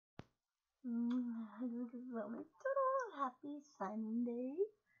Happy Sunday.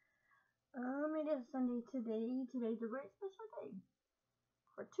 It is Sunday today. Today's a very special day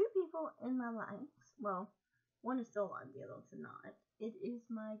for two people in my life. Well, one is still alive, the other one's not. It is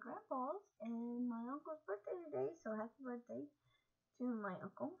my grandpa's and my uncle's birthday today, so happy birthday to my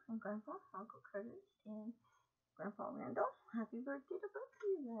uncle and grandpa, Uncle Curtis and Grandpa Randall. Happy birthday to both of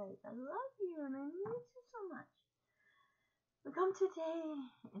you guys. I love you and I miss you so much. We come today,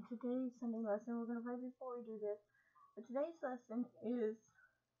 in today's Sunday lesson, we're going to pray before we do this. But today's lesson is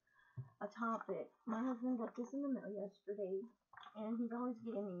a topic. My husband got this in the mail yesterday, and he's always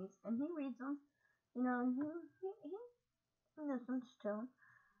getting these, and he reads them, and he listens to them.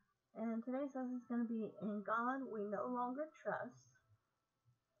 And today's lesson is going to be, in God we no longer trust.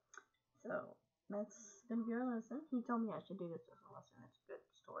 So, that's going to be our lesson. He told me I should do this as a lesson. It's a good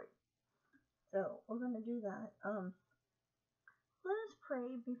story. So, we're going to do that. Let us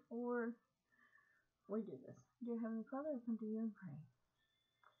pray before we do this. Dear Heavenly Father, I come to you and pray.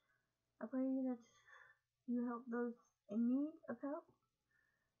 I pray that you help those in need of help,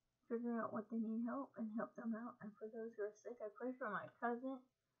 figure out what they need help, and help them out. And for those who are sick, I pray for my cousin.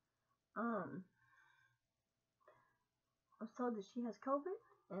 I was told that she has COVID,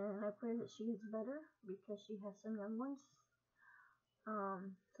 and I pray that she gets better because she has some young ones.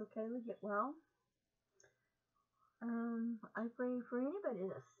 So Kayla, get well. I pray for anybody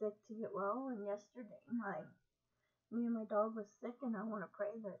that's sick to get well. And yesterday, me and my dog was sick, and I want to pray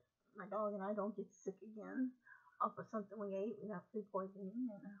that my dog and I don't get sick again off of something we ate. We got food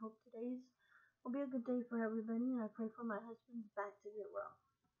poisoning, and I hope today's will be a good day for everybody. And I pray for my husband's back to get well.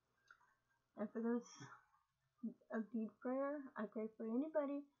 And for those who need prayer, I pray for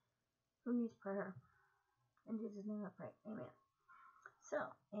anybody who needs prayer. In Jesus' name I pray. Amen. So,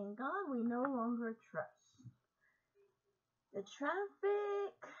 in God we no longer trust. The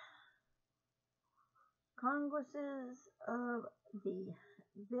traffic congresses of the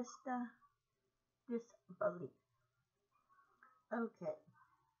Vista disbelief. Okay.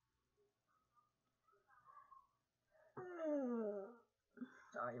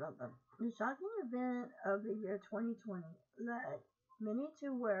 Sorry about that. The shocking event of the year 2020 led many to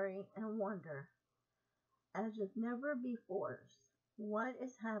worry and wonder, as if never before, what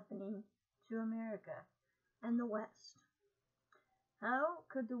is happening to America and the West. How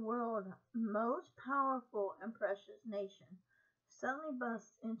could the world's most powerful and precious nation suddenly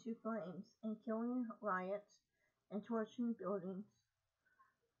burst into flames and killing riots and torching buildings,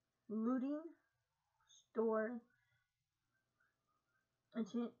 looting stores, and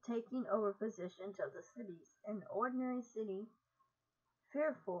taking over positions of the cities, an ordinary city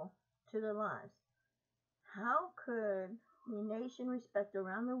fearful to their lives? How could the nation respect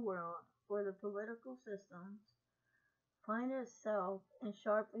around the world for the political systems find itself and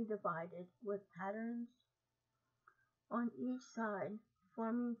sharply divided with patterns on each side,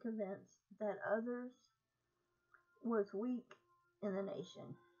 forming convinced that others was weak in the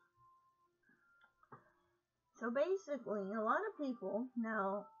nation? So basically, a lot of people,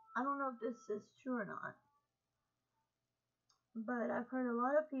 now, I don't know if this is true or not, but I've heard a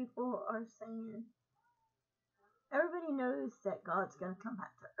lot of people are saying, everybody knows that God's going to come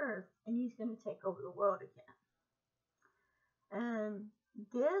back to earth and he's going to take over the world again. And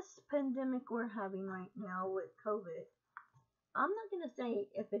this pandemic we're having right now with COVID, I'm not going to say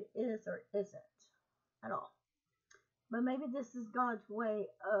if it is or isn't at all. But maybe this is God's way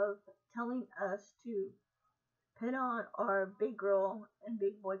of telling us to put on our big girl and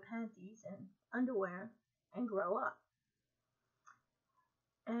big boy panties and underwear and grow up.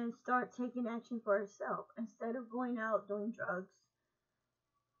 And start taking action for ourselves. Instead of going out doing drugs,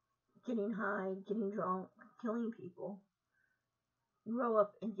 getting high, getting drunk, killing people. Grow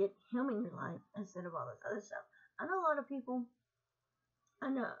up and get him in your life instead of all this other stuff. I know a lot of people,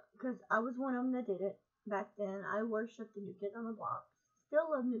 because I was one of them that did it back then. I worshipped the New Kids on the Block. Still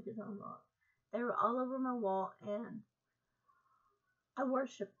love New Kids on the Block. They were all over my wall, and I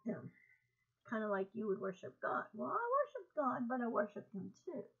worshipped them. Kind of like you would worship God. Well, I worship God, but I worship him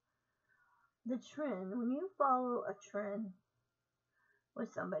too. The trend, when you follow a trend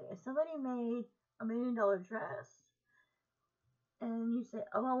with somebody, if somebody made $1 million dress, and you say,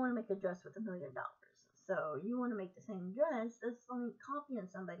 oh, I want to make a dress with $1 million. So you want to make the same dress, that's only copying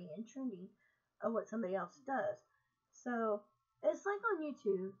somebody and trending of what somebody else does. So it's like on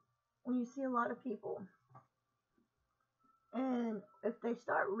YouTube, when you see a lot of people, and if they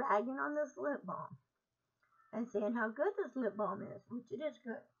start ragging on this lip balm, and saying how good this lip balm is, which it is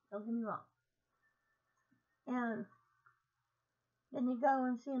good, don't get me wrong. And then you go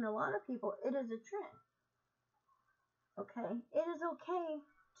and see in a lot of people, it is a trend. Okay? It is okay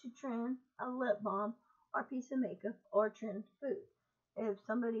to trend a lip balm or piece of makeup or trend food. If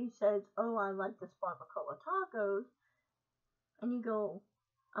somebody says, oh, I like this barbacoa tacos, and you go,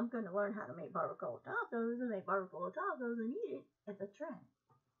 I'm going to learn how to make barbacoa tacos and make barbacoa tacos and eat it, it's a trend.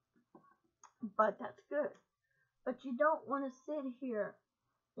 But that's good. But you don't want to sit here.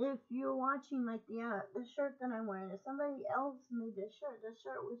 If you're watching like the shirt that I'm wearing, if somebody else made this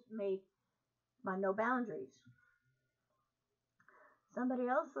shirt was made by No Boundaries. Somebody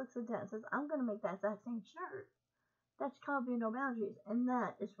else looks at that and says, I'm going to make that exact same shirt. That's copying No Boundaries, and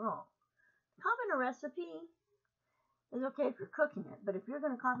that is wrong. Copying a recipe is okay if you're cooking it, but if you're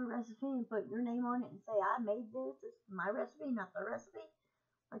going to copy a recipe and put your name on it and say, I made this is my recipe, not the recipe.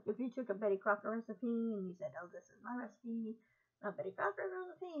 Like if you took a Betty Crocker recipe and you said, oh, this is my recipe, not Betty Crocker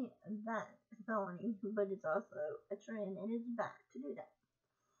recipe, that is felony, but it's also a trend and it's bad to do that.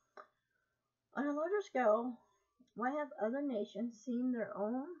 On a larger scale, why have other nations seen their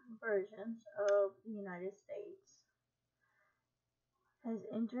own versions of the United States? As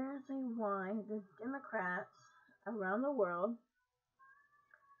interesting why the Democrats around the world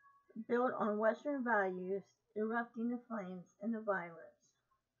built on Western values, erupting the flames and the violence.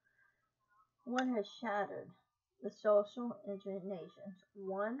 One has shattered the social internet nations.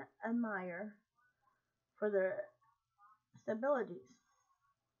 One admire for their stabilities.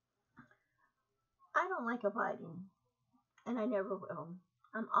 I don't like Biden, and I never will.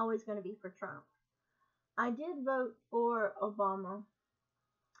 I'm always going to be for Trump. I did vote for Obama,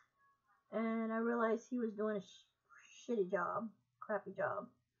 and I realized he was doing a shitty job, crappy job.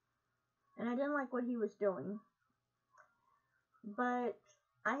 And I didn't like what he was doing. But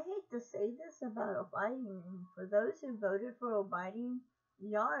I hate to say this about Biden. For those who voted for Biden,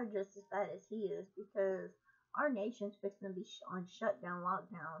 y'all are just as bad as he is because our nation's fixing to be on shutdown,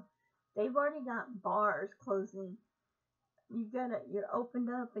 lockdown. They've already got bars closing. You're opened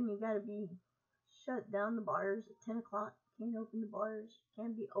up and you gotta be shut down the bars at 10 o'clock. Can't open the bars.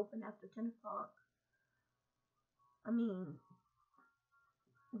 Can't be open after 10 o'clock. I mean,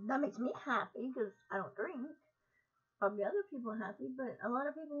 that makes me happy because I don't drink. Probably other people are happy, but a lot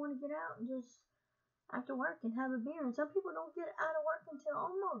of people want to get out and just after work and have a beer. And some people don't get out of work until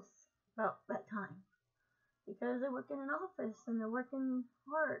almost about that time because they're working in an office and they're working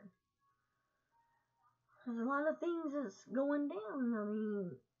hard. There's a lot of things that's going down. I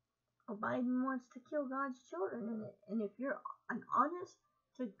mean, Biden wants to kill God's children in it. And if you're an honest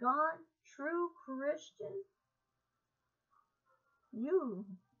to God, true Christian, you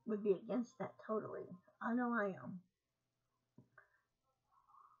would be against that totally. I know I am.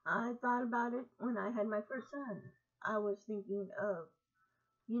 I thought about it when I had my first son. I was thinking of,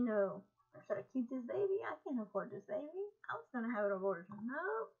 should I keep this baby? I can't afford this baby. I was going to have an abortion.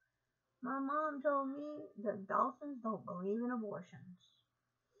 No. My mom told me the Dawsons don't believe in abortions.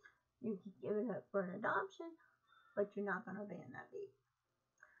 You can give it up for an adoption, but you're not going to abandon that baby.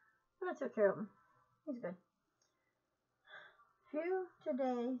 But I took care of him. He's good. Few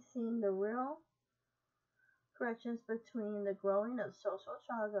today seen the real corrections between the growing of social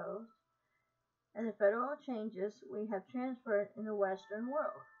struggles and the federal changes we have transferred in the Western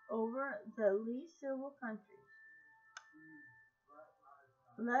world over the least civil countries,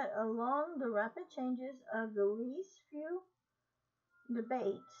 let alone the rapid changes of the least few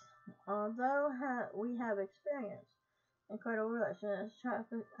debates, although we have experienced incredible relations,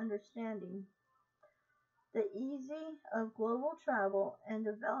 traffic understanding, the easing of global travel and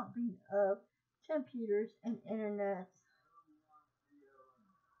developing of computers and internet.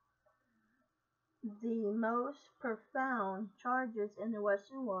 The most profound changes in the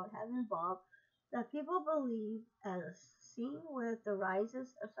Western world have involved that people believe as seen with the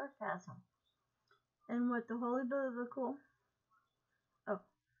rises of sarcasm and with the holy biblical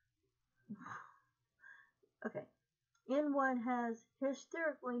in what has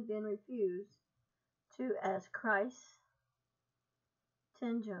historically been refused to as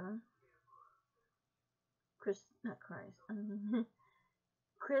Christendom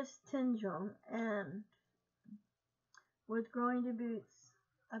and with growing debates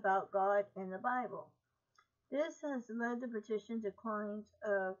about God and the Bible. This has led to petition declines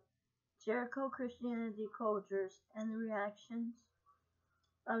of Jericho Christianity cultures and the reactions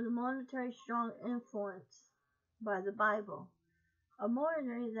of the monetary strong influence by the Bible, a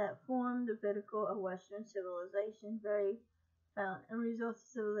monetary that formed the pinnacle of Western civilization, very found and results of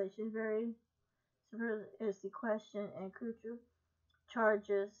civilization very is the question and crucial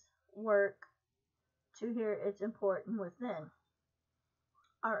charges work to hear its important within.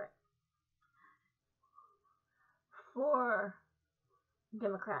 Alright. For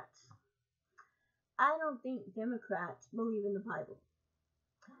Democrats, I don't think Democrats believe in the Bible.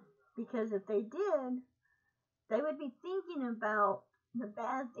 Because if they did, they would be thinking about the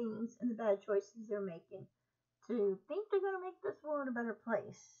bad things and the bad choices they're making to think they're going to make this world a better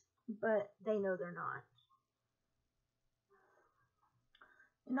place, but they know they're not.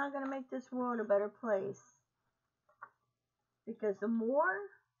 You're not going to make this world a better place, because the more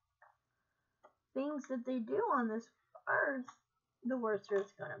things that they do on this earth, the worse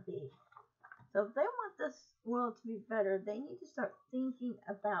it's going to be. So if they want this world to be better, they need to start thinking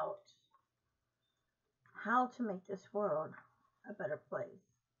about how to make this world a better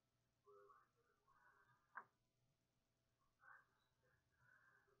place.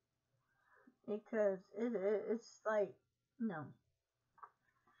 Because it's like, no.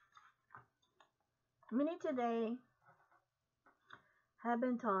 Many today have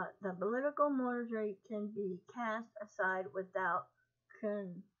been taught that political morality can be cast aside without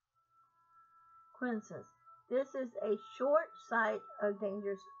consequences. This is a short sight of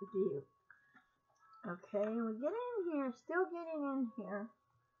dangerous view. Okay, we get in here, still getting in here,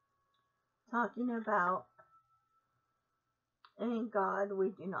 talking about in God we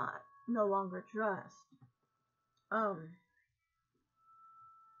do not no longer trust.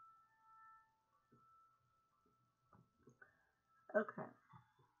 Okay.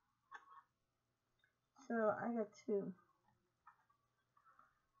 So I got to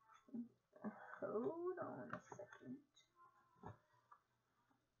hold on a second.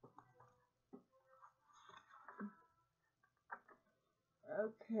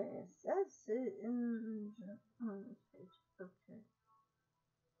 Okay, that's it on this page. Okay.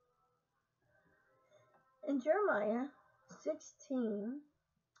 In Jeremiah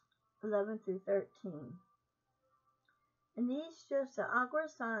 16:11-13. And these just the awkward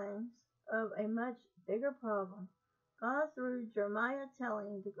signs of a much bigger problem. God through Jeremiah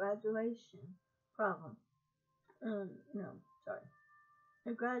telling the graduation problem. The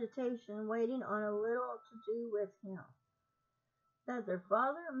graduation waiting on a little to do with him. That their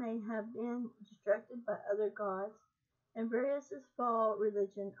father may have been distracted by other gods and various false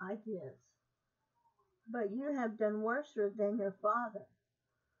religion ideas. But you have done worse than your father.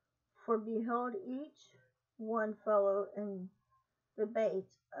 For behold, each one follow in the bait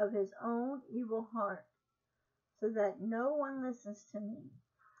of his own evil heart, so that no one listens to me.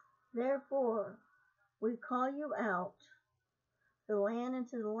 Therefore, we call you out the land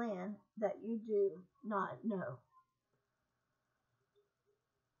into the land that you do not know.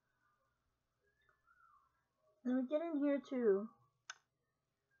 Then we get in here to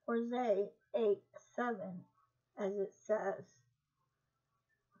Hosea 8:7, as it says,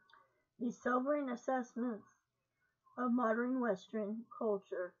 these sobering assessments of modern Western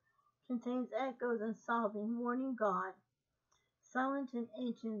culture contains echoes and sobbing, warning God, silent and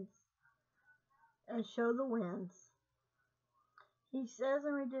ancient, and show the winds. He says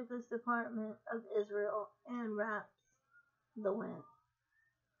in ridiculous department of Israel and raps the wind.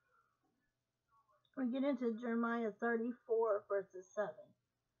 We get into Jeremiah 34 verses 7.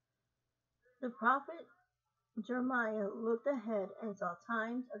 The prophet Jeremiah looked ahead and saw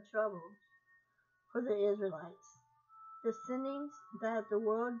times of trouble for the Israelites, descendings that the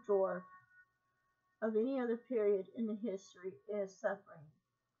world dwarf of any other period in the history is suffering.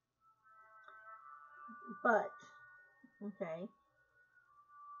 But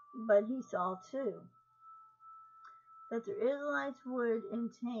he saw too that the Israelites would in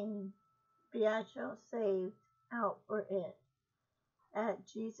time be actually saved out for it at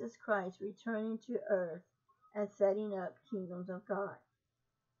Jesus Christ returning to earth and setting up kingdoms of God.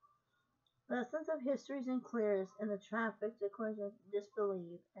 Lessons of histories and clears in the traffic declarations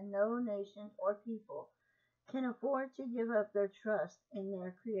disbelieve, and no nation or people can afford to give up their trust in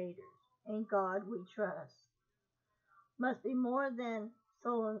their creators. In God we trust. Must be more than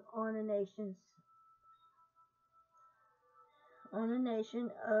solemn on a nation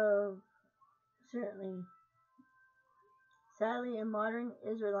of certainly. Sadly, in modern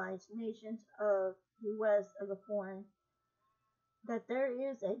Israelites, nations of the west of the foreign, that there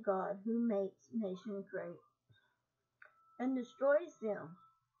is a God who makes nations great and destroys them.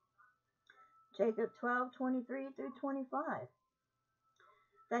 Jacob 12:23-25.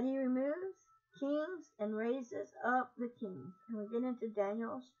 That he removes kings and raises up the kings. And we get into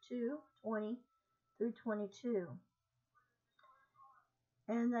Daniel 2:20-22.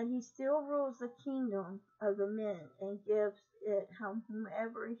 And that he still rules the kingdom of the men and gives it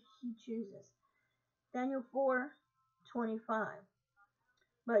whomever he chooses. Daniel 4:25.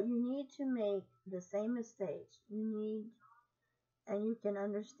 But you need to make the same mistakes. You can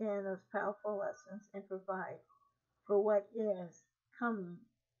understand those powerful lessons and provide for what is coming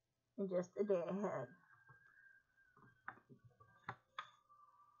in just a day ahead.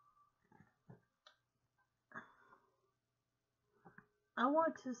 I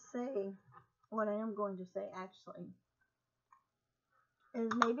want to say what I am going to say actually is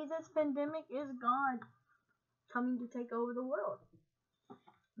maybe this pandemic is God coming to take over the world.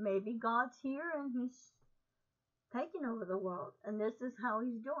 Maybe God's here and He's taking over the world, and this is how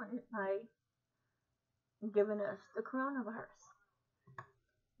He's doing it by giving us the coronavirus.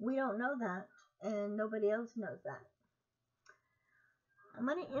 We don't know that, and nobody else knows that. I'm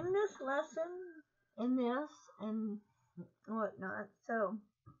going to end this lesson in this and whatnot. So,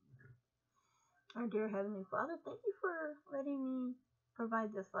 our dear Heavenly Father, thank you for letting me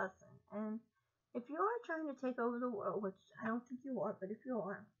provide this lesson. And if you are trying to take over the world, which I don't think you are, but if you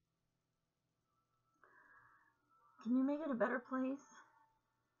are, can you make it a better place?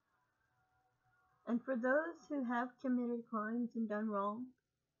 And for those who have committed crimes and done wrong,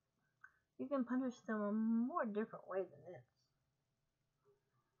 you can punish them a more different way than this.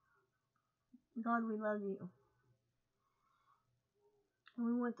 God, we love you. And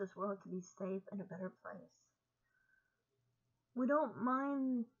we want this world to be safe and a better place. We don't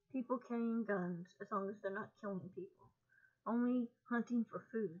mind people carrying guns as long as they're not killing people, only hunting for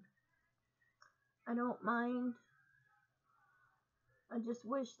food. I don't mind. I just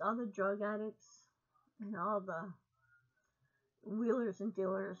wish all the drug addicts and all the wheelers and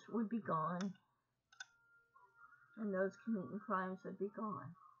dealers would be gone, and those committing crimes would be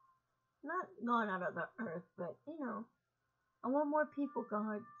gone. Not gone out of the earth, but I want more people,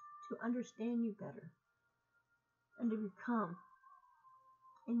 God, to understand you better and to become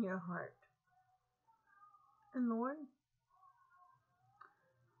in your heart. And Lord,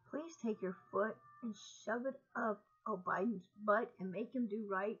 please take your foot and shove it up Biden's butt and make him do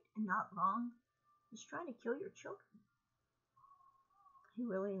right and not wrong. He's trying to kill your children. He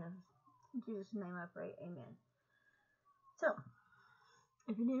really is. In Jesus' name I pray, amen. So,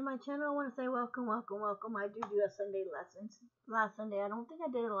 if you're new to my channel, I want to say welcome, welcome, welcome. I do a Sunday lessons. Last Sunday, I don't think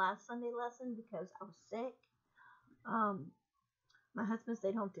I did a last Sunday lesson because I was sick. My husband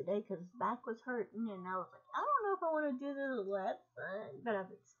stayed home today because his back was hurting, and I was like, I don't know if I want to do this lesson, but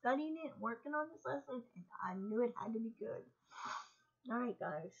I've been studying it, working on this lesson, and I knew it had to be good. Alright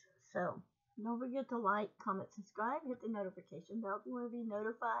guys, so don't forget to like, comment, subscribe, hit the notification bell if you want to be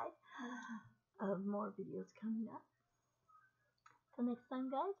notified of more videos coming up. Till next time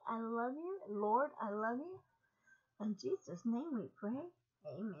guys, I love you. Lord, I love you. In Jesus' name we pray.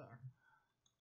 Amen.